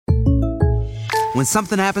When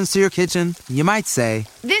something happens to your kitchen, you might say,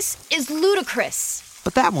 "This is ludicrous."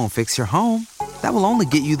 But that won't fix your home. That will only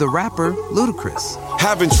get you the rapper, Ludacris.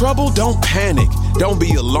 Having trouble? Don't panic. Don't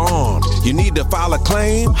be alarmed. You need to file a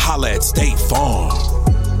claim? Holla at State Farm.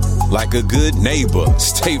 Like a good neighbor,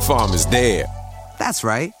 State Farm is there. That's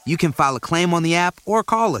right. You can file a claim on the app or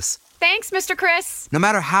call us. Thanks, Mr. Chris. No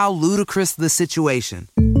matter how ludicrous the situation,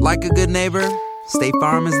 like a good neighbor, State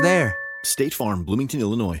Farm is there. State Farm, Bloomington,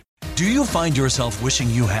 Illinois. Do you find yourself wishing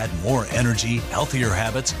you had more energy, healthier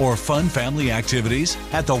habits, or fun family activities?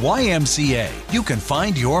 At the YMCA, you can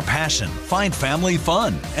find your passion, find family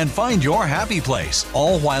fun, and find your happy place,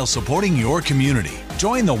 all while supporting your community.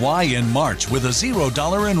 Join the Y in March with a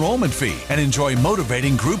 $0 enrollment fee and enjoy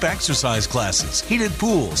motivating group exercise classes, heated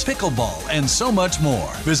pools, pickleball, and so much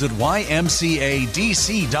more. Visit ymcadc.org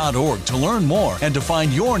to learn more and to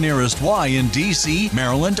find your nearest Y in DC,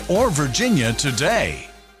 Maryland, or Virginia today.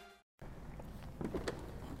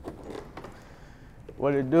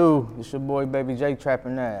 What it do? It's your boy Baby J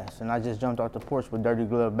Trappnazz, and I just jumped off the porch with Dirty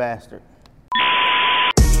Glove Bastard.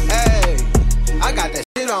 Hey, I got that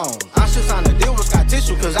shit on. I should sign a deal with Scott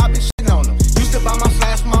Tissue, cause I been shitting on them. Used to buy my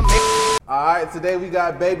slash my man. Alright, today we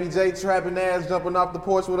got Baby J Trappnazz jumping off the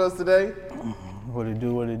porch with us today. What it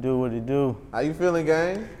do, what it do, what it do? How you feeling,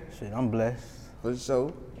 gang? Shit, I'm blessed. For sure.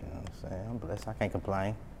 You know what I'm saying? I'm blessed, I can't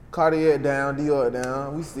complain. Cartier down, Dior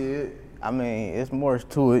down, we see it. I mean, it's more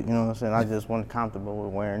to it, you know what I'm saying? I just wasn't comfortable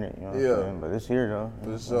with wearing it, you know what I'm saying? But it's here, though.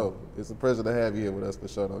 For sure. It's a pleasure to have you here with us, for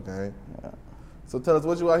sure, though, gang. Yeah. So tell us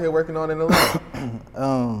what you out here working on in the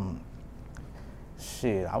lab.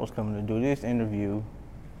 Shit, I was coming to do this interview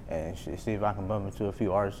and shit, see if I can bump into a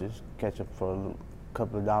few artists, catch up for a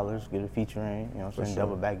couple of dollars, get a feature in, you know what I'm saying? Sure.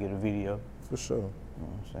 Double back, get a video. For sure. You know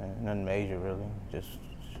what I'm saying? Nothing major, really. Just,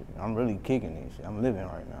 shit, I'm really kicking this shit. I'm living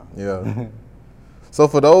right now. Yeah. So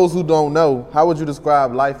for those who don't know, how would you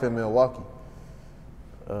describe life in Milwaukee?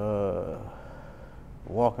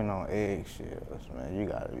 Walking on eggshells, man. You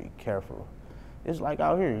gotta be careful. It's like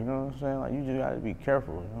out here, you know what I'm saying? Like, you just gotta be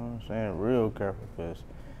careful, you know what I'm saying? Real careful, because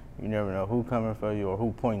you never know who coming for you or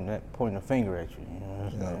who pointing a finger at you, you know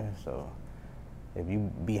what I'm saying? So if you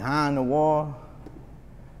behind the wall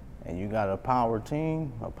and you got a power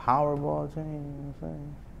team, a Powerball team, you know what I'm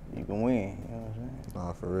saying? You can win, you know what I'm saying?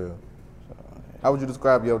 Nah, for real. So, yeah. How would you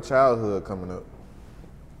describe your childhood coming up?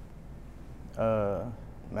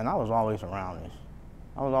 Man, I was always around this.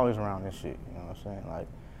 I was always around this shit, you know what I'm saying? Like,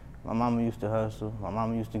 my mama used to hustle, my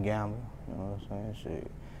mama used to gamble, you know what I'm saying?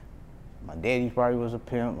 Shit. My daddy probably was a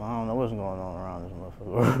pimp. I don't know what's going on around this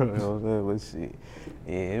motherfucker. You know what I'm saying? But shit,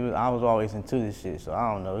 yeah, I was always into this shit, so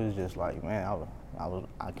I don't know. It was just like, man,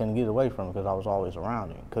 I couldn't get away from it because I was always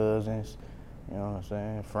around it. Cousins, you know what I'm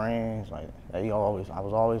saying? Friends, like I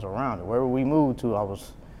was always around it. Wherever we moved to, I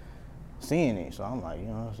was seeing it. So I'm like, you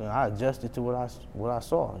know what I'm saying? I adjusted to what I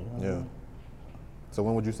saw. You know what I mean? So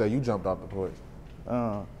when would you say you jumped off the porch?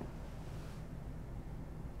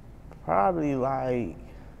 Probably like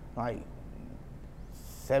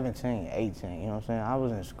 17, 18, you know what I'm saying? I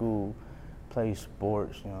was in school, played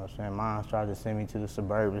sports, you know what I'm saying? Mom tried to send me to the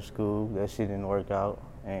suburban school. That shit didn't work out.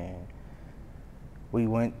 And we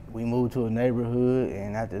moved to a neighborhood,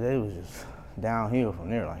 and after that, it was just downhill from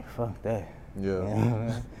there. Like, fuck that. Yeah. You know what I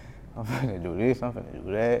mean? I'm finna do this, I'm finna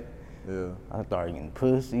do that. Yeah. I started getting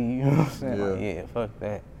pussy, you know what I'm saying? Yeah. Like, yeah, fuck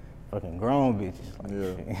that. Fucking grown bitches. Like,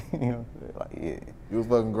 yeah. Shit. You know what I'm saying? Like, yeah. You was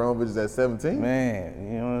fucking grown bitches at 17? Man,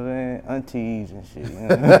 you know what I'm saying? Aunties and shit, you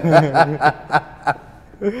know?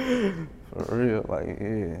 For real, like,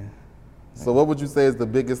 yeah. So what would you say is the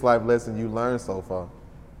biggest life lesson you learned so far?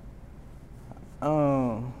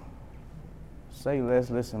 Say less,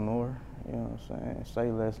 listen more. You know what I'm saying?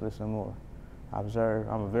 Say less, listen more. Observe.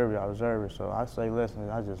 I'm a very observer, so I say less and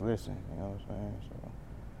I just listen. You know what I'm saying? So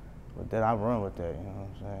with that, I run with that. You know what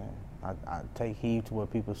I'm saying? I take heed to what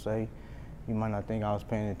people say. You might not think I was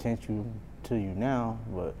paying attention to you now,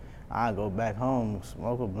 but I go back home,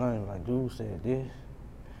 smoke a blunt, like, dude said this.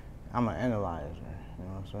 I'm an analyzer. You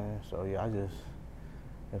know what I'm saying? So yeah, I just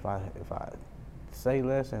if I say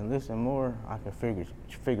less and listen more, I can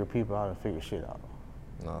figure people out and figure shit out.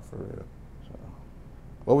 Nah, for real. So,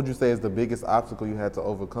 what would you say is the biggest obstacle you had to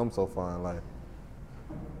overcome so far in life?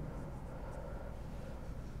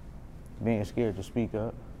 Being scared to speak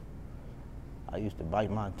up. I used to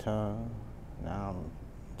bite my tongue. Now I'm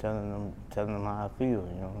telling them how I feel,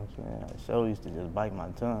 you know what I'm saying? I sure used to just bite my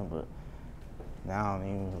tongue, but now I'm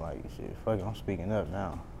even like, shit, fuck it, I'm speaking up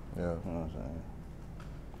now. Yeah. You know what I'm saying?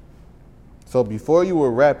 So before you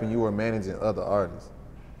were rapping, you were managing other artists.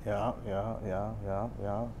 Yeah.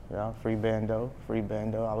 Free Bando.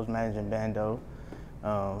 I was managing Bando.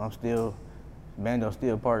 I'm still Bando's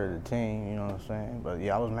still part of the team, you know what I'm saying? But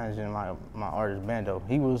yeah, I was managing my artist Bando.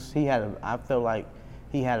 I felt like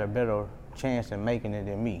he had a better chance in making it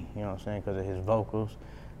than me, you know what I'm saying? Because of his vocals,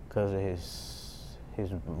 because of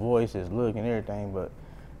his voice, his look and everything. But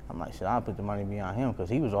I'm like, shit, I'll put the money behind him because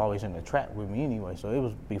he was always in the trap with me anyway. So it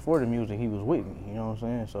was before the music, he was with me, you know what I'm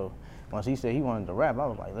saying? So once he said he wanted to rap, I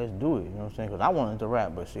was like, let's do it, you know what I'm saying? Because I wanted to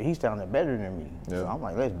rap, but shit, he sounded better than me. Yeah. So I'm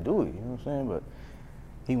like, let's do it, you know what I'm saying? But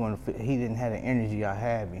he didn't have the energy I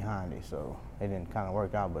had behind it, so it didn't kind of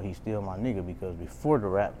work out. But he's still my nigga because before the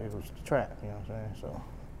rap, it was the trap, you know what I'm saying? So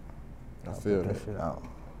I feel that shit out.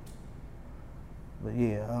 But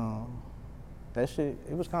yeah, that shit,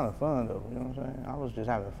 it was kind of fun though, you know what I'm saying? I was just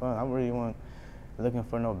having fun. I really wasn't looking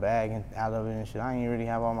for no bag out of it and shit. I didn't really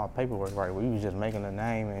have all my paperwork right. We was just making a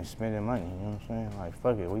name and spending money, you know what I'm saying? Like,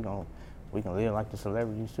 fuck it, we can live like the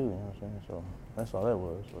celebrities too, you know what I'm saying? So that's all that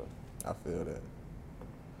was. But I feel that.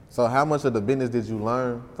 So how much of the business did you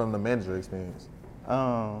learn from the manager experience?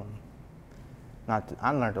 I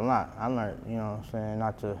learned a lot. I learned, you know what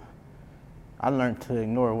I'm saying, I learned to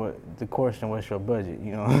ignore the question, what's your budget,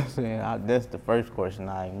 you know what I'm saying? That's the first question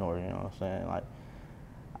I ignore, you know what I'm saying? Like,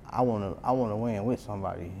 I wanna win with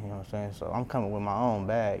somebody, you know what I'm saying? So I'm coming with my own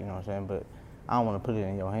bag, you know what I'm saying? But I don't wanna put it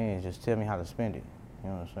in your hands, just tell me how to spend it, you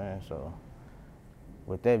know what I'm saying? So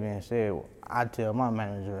with that being said, I tell my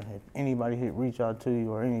manager, if anybody reach out to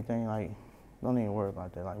you or anything, like, don't even worry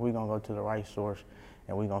about that. Like, we're gonna go to the right source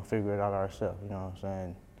and we're gonna figure it out ourselves, you know what I'm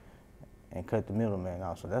saying? And cut the middleman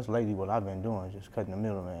out. So that's lately what I've been doing, just cutting the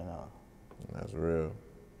middleman out. That's real.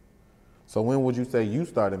 So when would you say you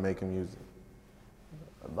started making music?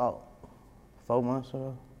 About 4 months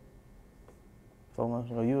ago. 4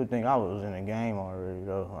 months ago. You would think I was in the game already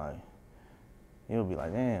though. Like, you'll be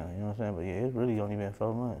like, damn, you know what I'm saying? But yeah, it's really only been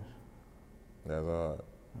 4 months. That's hard.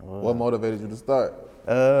 What motivated you to start?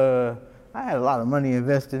 I had a lot of money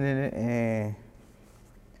invested in it, and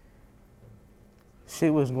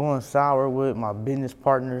shit was going sour with my business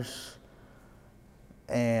partners.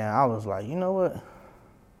 And I was like, you know what?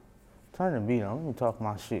 Turn the beat on, let me talk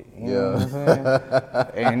my shit. You know what I'm saying?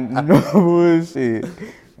 And no bullshit.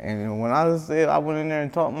 And when I said I went in there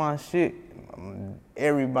and talked my shit,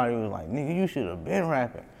 everybody was like, nigga, you should have been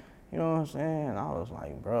rapping. You know what I'm saying? And I was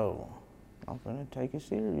like, bro, I'm finna take it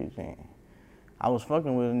serious, man. I was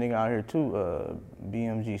fucking with a nigga out here too,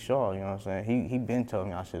 BMG Shaw, you know what I'm saying? He been telling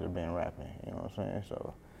me I should have been rapping, you know what I'm saying?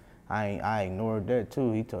 So I ignored that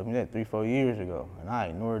too. He told me that 3-4 years ago, and I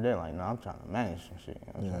ignored that like, no, I'm trying to manage some shit,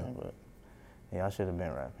 you know what I'm saying? But yeah, I should have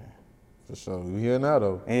been rapping. For sure. You here now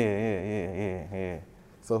though? Yeah.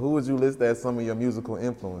 So who would you list as some of your musical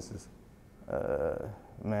influences?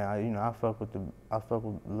 Man, I fuck with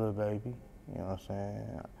Lil Baby, you know what I'm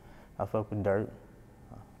saying? I fuck with Dirt,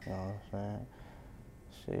 you know what I'm saying?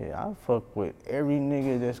 Shit, I fuck with every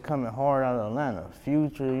nigga that's coming hard out of Atlanta.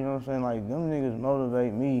 Future, you know what I'm saying? Like, them niggas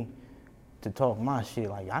motivate me to talk my shit.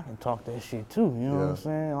 Like, I can talk that shit too, you know what I'm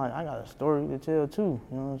saying? Like, I got a story to tell too,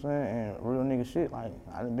 you know what I'm saying? And real nigga shit, like,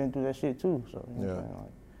 I done been through that shit too, so, you know what I'm saying?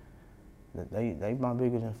 Like, they my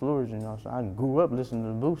biggest influence, you know what I'm saying? I grew up listening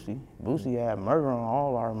to Boosie. Boosie had murder on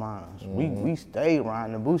all our minds. Mm-hmm. We stayed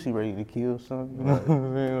riding the Boosie ready to kill something, you know what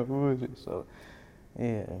I'm saying? So,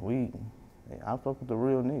 yeah, I fuck with the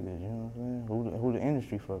real niggas, you know what I'm saying? Who the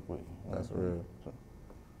industry fuck with. That's real.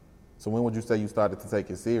 So when would you say you started to take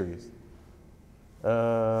it serious?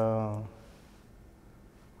 When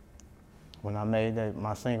I made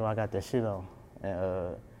my single, I got that shit on.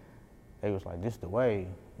 And they was like, this the way,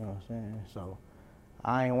 you know what I'm saying? So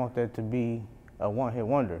I ain't want that to be a one-hit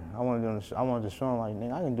wonder. I wanted to show them like,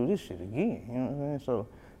 nigga, I can do this shit again, you know what I'm saying? So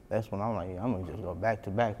that's when I'm like, yeah, I'm gonna just go back to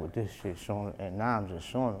back with this shit, showing, and now I'm just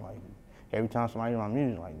showing them like, every time somebody hear my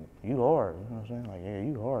music, like, you hard, you know what I'm saying? Like, yeah,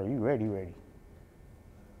 you hard, you ready.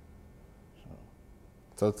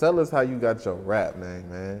 So tell us how you got your rap name,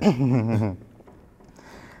 man.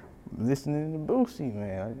 Listening to Boosie,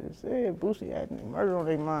 man. I just said Boosie had murder on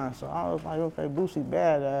their mind, so I was like, okay, Boosie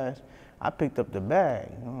badass. I picked up the bag,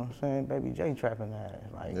 you know what I'm saying? Baby J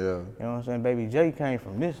Trappnazz, like, you know what I'm saying? Baby J came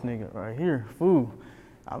from this nigga right here, fool.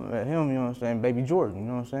 I met him, you know what I'm saying, Baby Jordan, you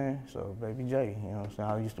know what I'm saying? So Baby J, you know what I'm saying?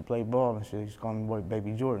 I used to play ball and shit, he used to call me boy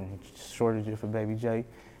Baby Jordan, shorted it for Baby J.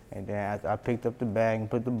 And then I picked up the bag and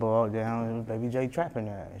put the ball down, and it was Baby J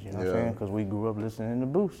Trappnazz, you know what I'm saying? Because we grew up listening to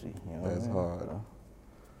Boosie, you know That's what I mean? hard.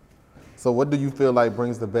 So what do you feel like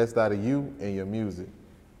brings the best out of you and your music?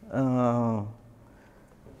 I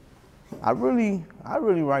really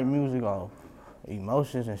write music off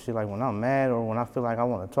emotions and shit, like when I'm mad or when I feel like I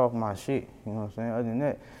want to talk my shit, you know what I'm saying? Other than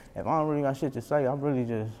that, if I don't really got shit to say, I'm really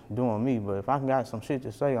just doing me. But if I got some shit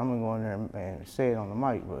to say, I'm gonna go in there and say it on the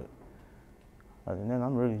mic. But Other than that,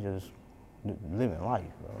 I'm really just living life,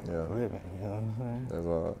 bro. Yeah. Living, you know what I'm saying? That's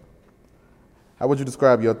all. How would you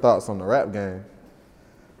describe your thoughts on the rap game?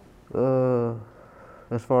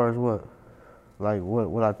 As far as what? Like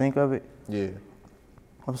what I think of it? Yeah.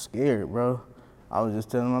 I'm scared, bro. I was just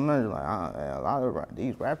telling my manager, like, a lot of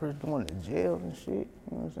these rappers going to jail and shit, you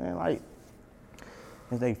know what I'm saying? Like,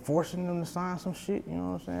 is they forcing them to sign some shit, you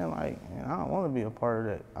know what I'm saying? Like, and I don't want to be a part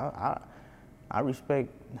of that. I respect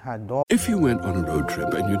how dog. If you went on a road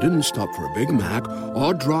trip and you didn't stop for a Big Mac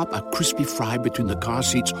or drop a crispy fry between the car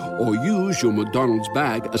seats or use your McDonald's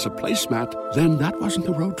bag as a placemat, then that wasn't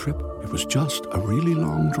a road trip. It was just a really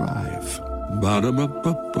long drive.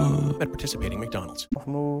 Ba-da-ba-ba-ba. At participating McDonald's.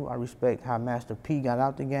 Move. I respect how Master P got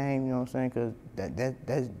out the game, you know what I'm saying?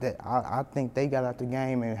 Because I think they got out the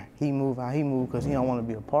game and he moved how he moved because he don't want to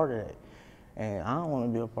be a part of that. And I don't want to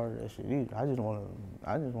be a part of that shit either. I just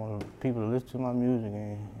want people to listen to my music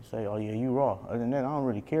and say, oh yeah, you raw. Other than that, I don't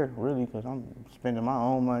really care, really, because I'm spending my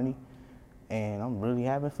own money and I'm really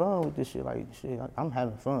having fun with this shit. Like, shit, I'm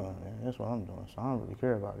having fun, man. That's what I'm doing. So I don't really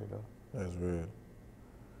care about it, though. That's real.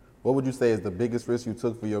 What would you say is the biggest risk you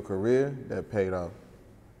took for your career that paid off?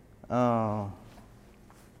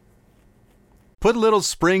 Put a little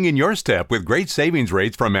spring in your step with great savings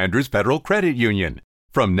rates from Andrews Federal Credit Union.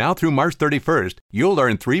 From now through March 31st, you'll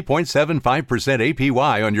earn 3.75%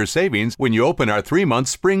 APY on your savings when you open our 3-month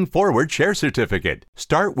Spring Forward Share Certificate.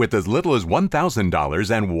 Start with as little as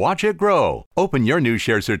 $1,000 and watch it grow. Open your new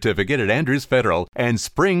share certificate at Andrews Federal and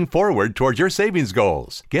spring forward towards your savings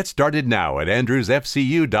goals. Get started now at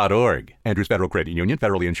andrewsfcu.org. Andrews Federal Credit Union,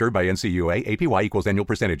 federally insured by NCUA. APY equals annual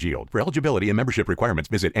percentage yield. For eligibility and membership requirements,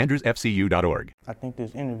 visit andrewsfcu.org. I think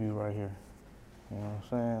this interview right here, you know what I'm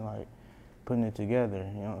saying? Like, putting it together,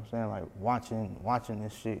 you know what I'm saying? Like watching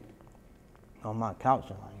this shit on my couch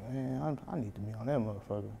and like, man, I need to be on that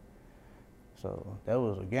motherfucker. So that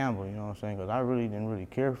was a gamble, you know what I'm saying? Because I really didn't really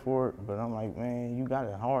care for it, but I'm like, man, you got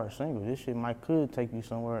a hard single. This shit could take you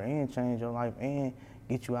somewhere and change your life and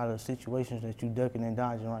get you out of situations that you ducking and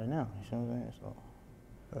dodging right now. You know what I'm saying? So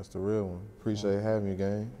that's the real one. Appreciate having you,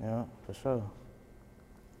 gang. Yeah, for sure.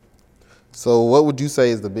 So what would you say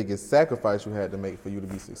is the biggest sacrifice you had to make for you to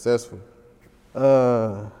be successful?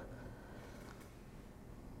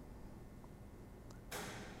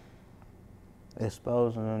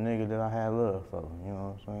 Exposing a nigga that I had love for, you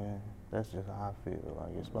know what I'm saying? That's just how I feel,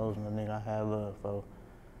 like exposing a nigga I had love for.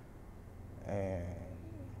 And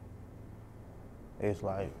it's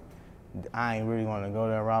like, I ain't really want to go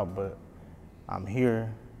that route, but I'm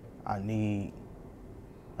here. I need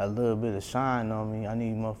a little bit of shine on me. I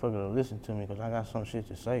need motherfucker to listen to me because I got some shit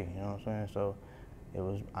to say, you know what I'm saying? So it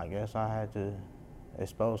was, I guess I had to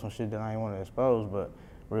expose some shit that I ain't want to expose, but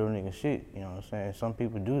real nigga shit, you know what I'm saying? Some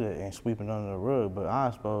people do that and sweep it under the rug, but I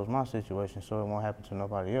expose my situation so it won't happen to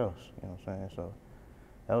nobody else, you know what I'm saying? So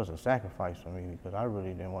that was a sacrifice for me because I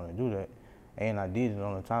really didn't want to do that. And I did it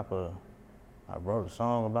on the top of, I wrote a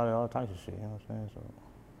song about it, all types of shit, you know what I'm saying? So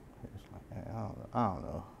it's like, man, I don't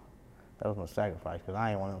know. That was my sacrifice because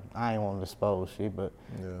I ain't want to expose shit, but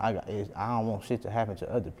yeah. I don't want shit to happen to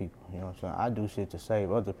other people. You know what I'm saying? I do shit to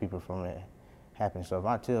save other people from that happening. So if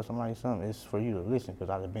I tell somebody something, it's for you to listen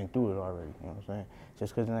because I've been through it already. You know what I'm saying?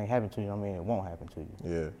 Just because it ain't happened to you, I mean it won't happen to you.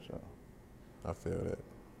 Yeah. So I feel that.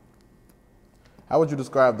 How would you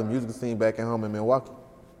describe the music scene back at home in Milwaukee?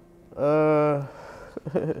 I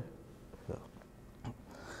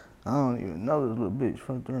don't even know this little bitch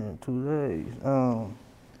from 3 in 2 days.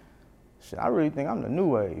 Shit, I really think I'm the new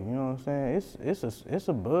wave, you know what I'm saying? It's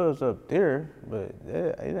a buzz up there, but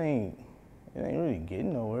it ain't really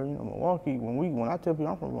getting nowhere. You know, Milwaukee, when I tell people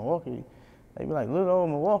I'm from Milwaukee, they be like, little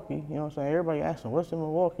old Milwaukee, you know what I'm saying? Everybody asking, what's in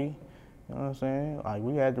Milwaukee? You know what I'm saying? Like,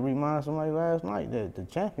 we had to remind somebody last night that the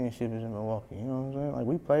championship is in Milwaukee, you know what I'm saying? Like,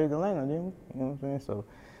 we played Atlanta, didn't we? You know what I'm saying? So,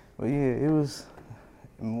 but yeah, it was,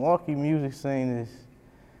 Milwaukee music scene is,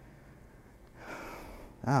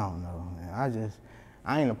 I don't know, man.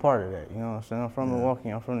 I ain't a part of that, you know what I'm saying? I'm from Milwaukee,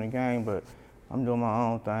 I'm from the game, but I'm doing my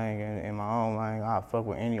own thing and in my own lane. I fuck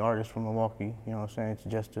with any artist from Milwaukee, you know what I'm saying,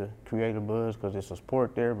 just to create a buzz because it's a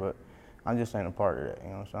sport there, but I just ain't a part of that, you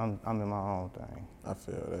know what I'm saying? I'm in my own thing. I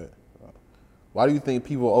feel that. So. Why do you think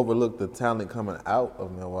people overlook the talent coming out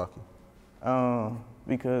of Milwaukee?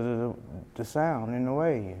 Because of the sound and the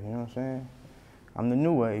wave, you know what I'm saying? I'm the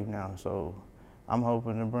new wave now, so I'm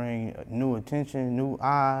hoping to bring new attention, new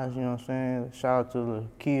eyes, you know what I'm saying? Shout out to the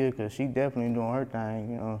kid, because she definitely doing her thing,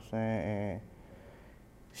 you know what I'm saying? And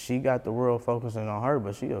she got the world focusing on her,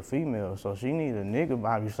 but she a female, so she need a nigga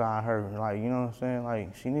by beside her, like, you know what I'm saying?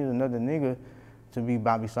 Like, she need another nigga to be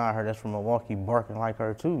by beside her that's from Milwaukee barking like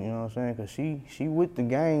her too, you know what I'm saying? Cause she with the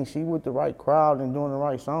gang, she with the right crowd and doing the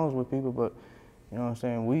right songs with people, but you know what I'm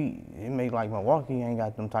saying? It make like Milwaukee ain't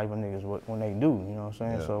got them type of niggas when they do, you know what I'm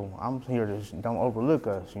saying? Yeah. So I'm here to don't overlook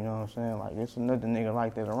us, you know what I'm saying? Like it's another nigga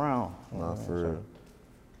like that around. Nah, for real.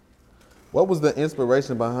 What was the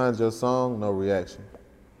inspiration behind your song, No Reaction?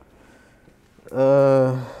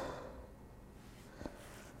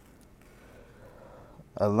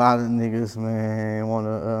 A lot of niggas, man,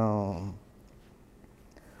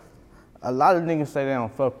 a lot of niggas say they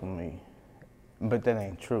don't fuck with me, but that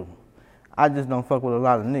ain't true. I just don't fuck with a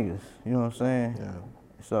lot of niggas, you know what I'm saying? Yeah.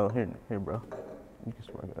 So here, bro. You can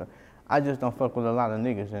spark it up. I just don't fuck with a lot of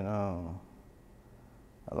niggas, and a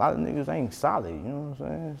lot of niggas ain't solid, you know what I'm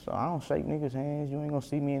saying? So I don't shake niggas' hands. You ain't gonna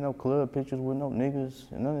see me in no club pictures with no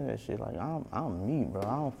niggas and none of that shit. Like I'm me, bro.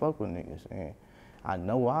 I don't fuck with niggas, and I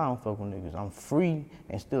know why I don't fuck with niggas. I'm free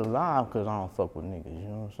and still alive because I don't fuck with niggas, you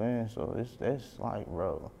know what I'm saying? So that's like,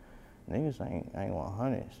 bro, niggas ain't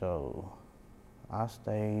 100, so I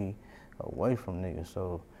stay away from niggas.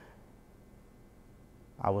 So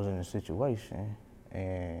I was in a situation,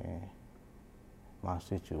 and my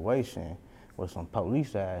situation was some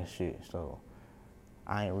police ass shit, so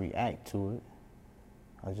I ain't react to it.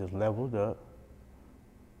 I just leveled up.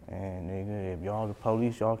 And nigga, if y'all the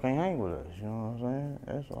police, y'all can't hang with us, you know what I'm saying?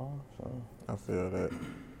 That's all, so. I feel that.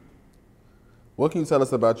 What can you tell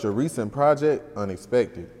us about your recent project,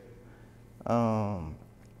 Unexpected?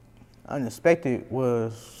 Unexpected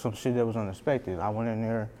was some shit that was unexpected. I went in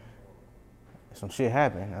there, some shit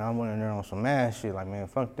happened, and I went in there on some mad shit, like, man,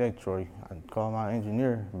 fuck that, Troy. I called my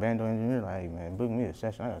engineer, bando engineer, like, hey, man, book me a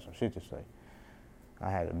session, I got some shit to say. I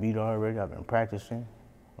had a beat already, I've been practicing.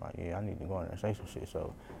 Like, yeah, I need to go in there and say some shit.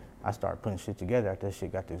 So I started putting shit together after that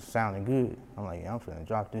shit got this sounding good. I'm like, yeah, I'm finna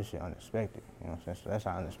drop this shit unexpected. You know what I'm saying? So that's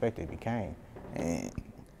how unexpected it became. And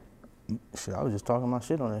shit, I was just talking my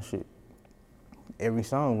shit on that shit. Every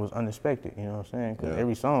song was unexpected, you know what I'm saying? Cause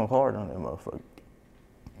every song hard on that motherfucker.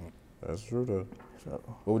 That's true though. So,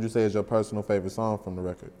 what would you say is your personal favorite song from the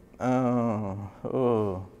record? I don't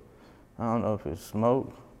know if it's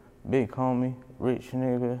Smoke, Big Homie, Rich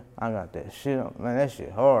Nigga. I got that shit on. Man, that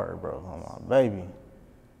shit hard, bro, on my baby.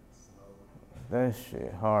 That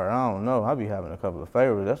shit hard. I don't know. I be having a couple of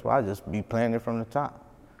favorites. That's why I just be playing it from the top.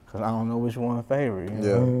 Cause I don't know which one favorite, you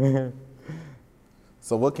know? Yeah.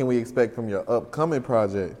 So what can we expect from your upcoming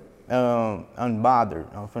project? Unbothered.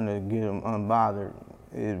 I'm finna get them Unbothered.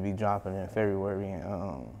 It'll be dropping in February, and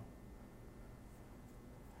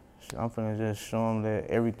I'm finna just show them that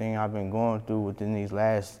everything I've been going through within these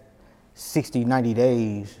last 60, 90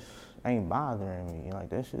 days ain't bothering me. Like,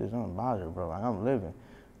 that shit is unbothered, bro. Like, I'm living.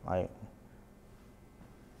 Like,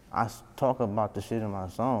 I talk about the shit in my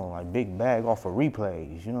song, like big bag off of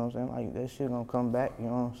replays, you know what I'm saying? Like, that shit gonna come back, you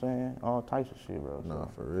know what I'm saying? All types of shit, bro. Nah,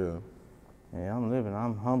 for real. Yeah, I'm living,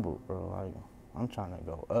 I'm humbled, bro. Like, I'm trying to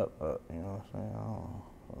go up, you know what I'm saying?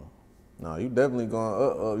 No, you definitely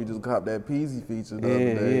going up. You just copped that Peasy feature the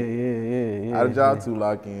other day. Yeah. How did y'all two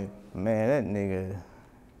lock in? Man, that nigga,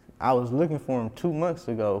 I was looking for him 2 months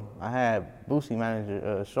ago. I had Boosie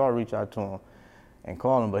manager, Shaw, reach out to him and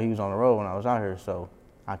call him, but he was on the road when I was out here, so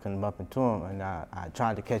I couldn't bump into him, and I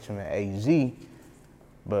tried to catch him at AZ,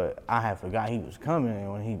 but I had forgot he was coming,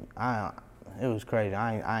 and when it was crazy.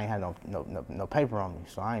 I ain't had no paper on me,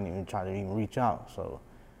 so I ain't even try to even reach out. So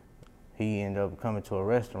he ended up coming to a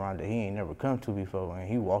restaurant that he ain't never come to before, and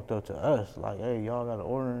he walked up to us like, hey, y'all got an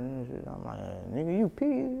order and shit. I'm like, nigga, you P?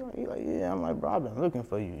 He like, yeah. I'm like, bro, I've been looking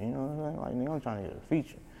for you, you know what I'm saying? Like, nigga, I'm trying to get a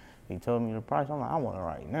feature. He told me the price. I'm like, I want it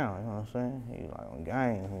right now, you know what I'm saying? He like, on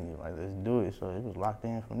game, he like, let's do it. So it was locked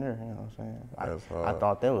in from there, you know what I'm saying? I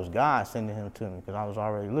thought that was God sending him to me because I was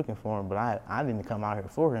already looking for him, but I didn't come out here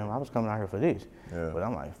for him. I was coming out here for this. Yeah. But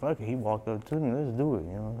I'm like, fuck it, he walked up to me, let's do it,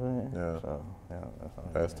 you know what I'm saying? Yeah. So, yeah,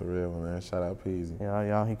 that's the real one, man. Shout out Peasy. Yeah,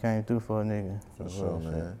 y'all, he came through for a nigga. For sure,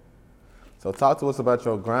 man. So talk to us about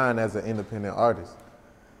your grind as an independent artist.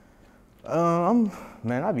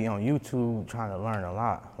 Man, I be on YouTube trying to learn a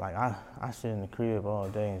lot. Like, I sit in the crib all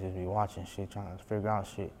day and just be watching shit, trying to figure out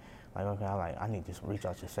shit. Like, okay, I need to reach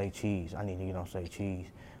out to Say Cheese. I need to get on Say Cheese.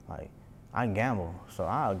 Like, I gamble, so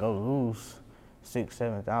I'll go lose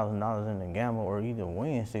 $6,000-$7,000 in the gamble, or either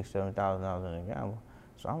win $6,000-$7,000 in the gamble.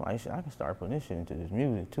 So I'm like, shit, I can start putting this shit into this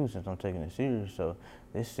music too, since I'm taking it serious. So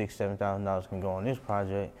this $6,000-$7,000 can go on this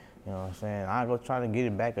project. You know what I'm saying? I go try to get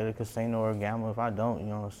it back at a casino or a gamble. If I don't, you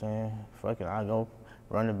know what I'm saying? Fuck it, I go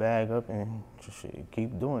run the bag up and shit,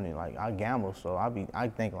 keep doing it. Like, I gamble, so I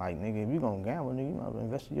think like, nigga, if you gonna gamble, nigga, you might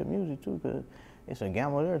invest in your music too, cause it's a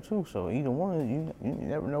gamble there too. So either one, you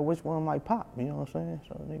never know which one might pop. You know what I'm saying?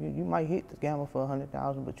 So nigga, you might hit the gamble for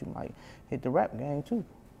 100,000, but you might hit the rap game too.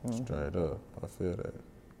 Straight up, I feel that.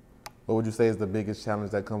 What would you say is the biggest challenge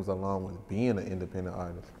that comes along with being an independent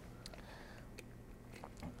artist?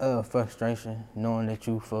 Frustration, knowing that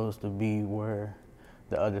you're supposed to be where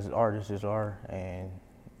the other artists are, and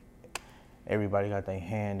everybody got their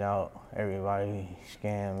hand out, everybody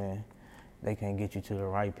scamming. They can't get you to the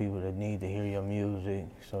right people that need to hear your music.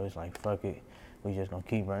 So it's like, fuck it, we just gonna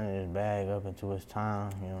keep running this bag up until it's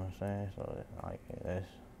time. You know what I'm saying? So like that's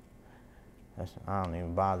I don't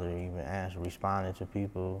even bother even responding to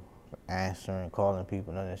people, answering, calling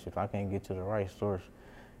people, none of that shit. If I can't get to the right source,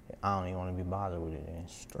 I don't even want to be bothered with it then.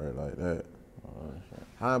 Straight like that.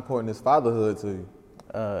 How important is fatherhood to you?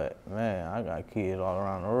 Man, I got kids all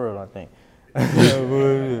around the world, I think.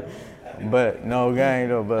 But no gang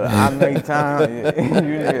though, but I make time,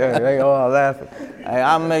 they all laughing. Hey,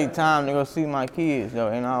 I make time to go see my kids though,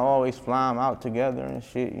 and I always fly them out together and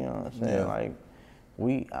shit, you know what I'm saying? Yeah.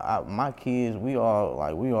 Like, my kids, we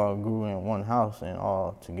all grew in one house and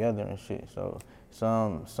all together and shit. So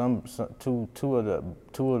two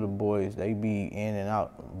of the boys, they be in and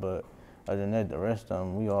out, but other than that, the rest of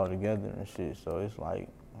them, we all together and shit. So it's like,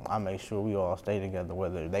 I make sure we all stay together,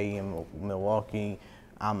 whether they in Milwaukee,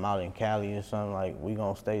 I'm out in Cali or something, like, we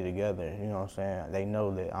gonna stay together, you know what I'm saying? They know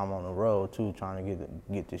that I'm on the road too, trying to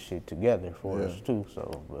get this shit together for us too,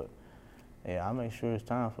 so, but yeah, I make sure it's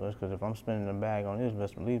time for us, because if I'm spending the bag on this,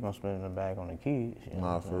 best believe I'm spending the bag on the kids. You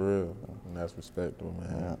know for real, and that's respectable,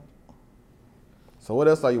 man. Yeah. So what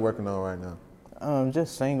else are you working on right now?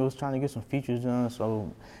 Just singles, trying to get some features done,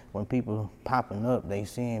 so when people popping up, they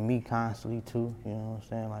seeing me constantly too, you know what I'm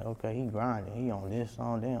saying? Like, okay, he grinding, he on this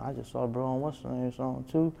song, damn, I just saw bro on what's the name song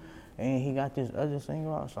too, and he got this other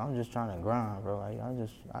single out, so I'm just trying to grind, bro. Like, I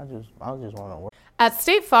just want to work. At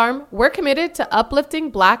State Farm, we're committed to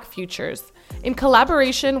uplifting Black futures. In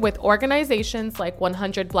collaboration with organizations like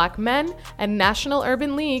 100 Black Men and National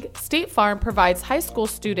Urban League, State Farm provides high school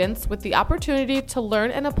students with the opportunity to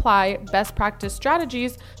learn and apply best practice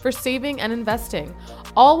strategies for saving and investing,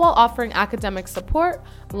 all while offering academic support,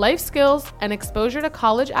 life skills, and exposure to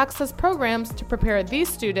college access programs to prepare these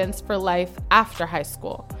students for life after high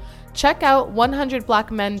school. Check out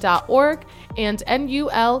 100blackmen.org and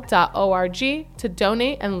nul.org to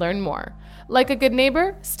donate and learn more. Like a good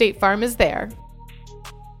neighbor, State Farm is there.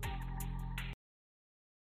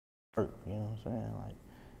 You know what I'm saying? Like,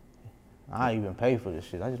 I even pay for this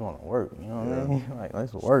shit. I just want to work. You know what I mean? Like,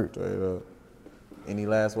 let's work. Straight up. Any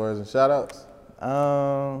last words and shout outs?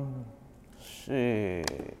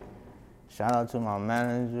 Shit. Shout out to my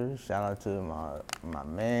manager. Shout out to my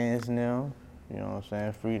mans now. You know what I'm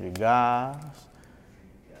saying? Free the guys.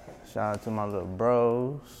 Shout out to my little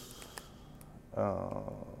bros.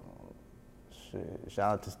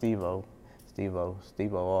 Shout out to Steve-O. Steve-O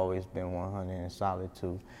always been 100 and solid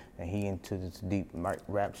too. And he into this deep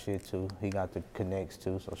rap shit too. He got the connects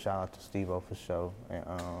too, so shout out to Steve-O for sure. And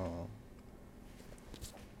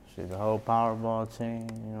the whole Powerball team,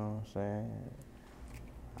 you know what I'm saying?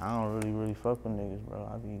 I don't really fuck with niggas, bro.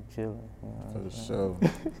 I be chilling. You know for sure.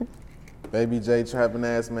 Baby J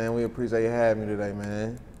Trappnazz, man, we appreciate you having me today,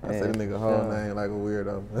 man. I say the nigga whole name like a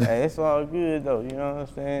weirdo. Hey, it's all good though, you know what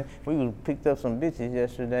I'm saying? We picked up some bitches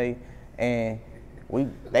yesterday, and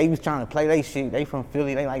they was trying to play they shit. They from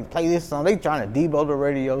Philly, they like play this song. They trying to debo the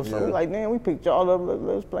radio, so we like, man, we picked y'all up,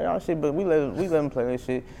 let's play our shit, but we let them play their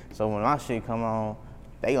shit. So when our shit come on,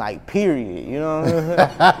 they like, period, you know what I'm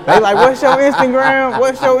saying? They like, what's your Instagram?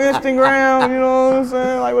 What's your Instagram? You know what I'm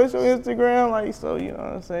saying? Like, what's your Instagram? Like, so, you know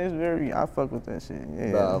what I'm saying? I fuck with that shit,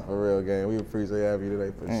 yeah. Nah, for real, gang. We appreciate having you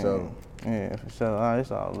today, for sure. Yeah, for sure.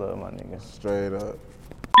 It's all love, my nigga. Straight up.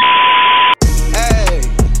 Hey,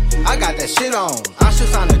 I got that shit on. I should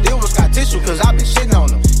sign a deal with Scott Tissue, cause I been shitting on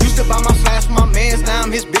them. Used to buy my slash for my mans, now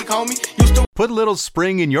I'm his big homie. Put a little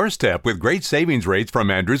spring in your step with great savings rates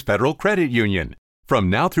from Andrews Federal Credit Union. From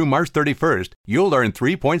now through March 31st, you'll earn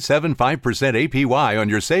 3.75% APY on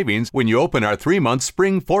your savings when you open our 3-month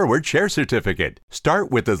Spring Forward Share Certificate. Start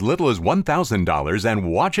with as little as $1,000 and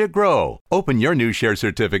watch it grow. Open your new share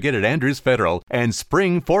certificate at Andrews Federal and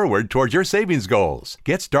spring forward towards your savings goals.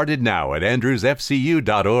 Get started now at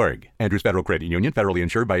andrewsfcu.org. Andrews Federal Credit Union, federally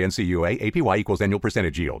insured by NCUA. APY equals annual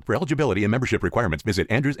percentage yield. For eligibility and membership requirements, visit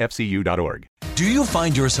andrewsfcu.org. Do you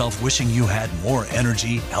find yourself wishing you had more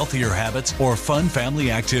energy, healthier habits, or fun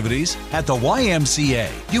family activities? At the YMCA,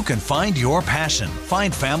 you can find your passion,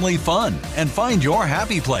 find family fun, and find your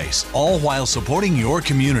happy place, all while supporting your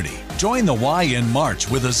community. Join the Y in March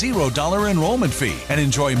with a $0 enrollment fee and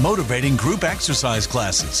enjoy motivating group exercise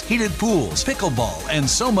classes, heated pools, pickleball, and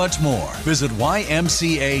so much more. Visit ymcadc.org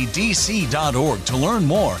to learn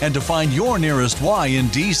more and to find your nearest Y in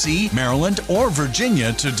DC, Maryland, or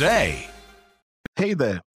Virginia today. Hey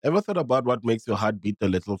there, ever thought about what makes your heart beat a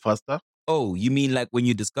little faster? Oh, you mean like when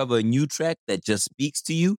you discover a new track that just speaks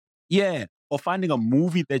to you? Yeah, or finding a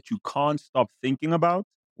movie that you can't stop thinking about?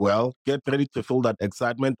 Well, get ready to feel that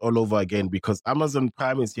excitement all over again because Amazon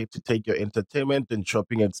Prime is here to take your entertainment and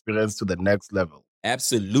shopping experience to the next level.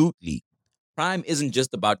 Absolutely. Prime isn't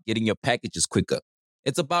just about getting your packages quicker.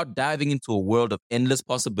 It's about diving into a world of endless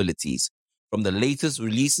possibilities, from the latest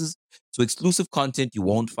releases to exclusive content you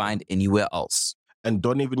won't find anywhere else. And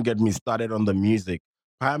don't even get me started on the music.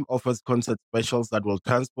 Prime offers concert specials that will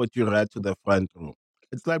transport you right to the front row.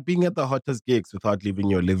 It's like being at the hottest gigs without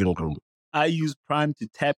leaving your living room. I use Prime to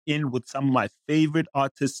tap in with some of my favorite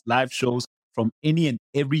artists' live shows from any and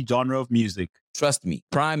every genre of music. Trust me,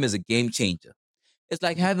 Prime is a game changer. It's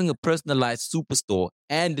like having a personalized superstore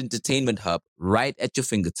and entertainment hub right at your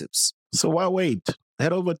fingertips. So why wait?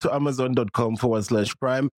 Head over to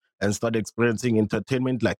amazon.com/Prime and start experiencing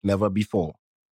entertainment like never before.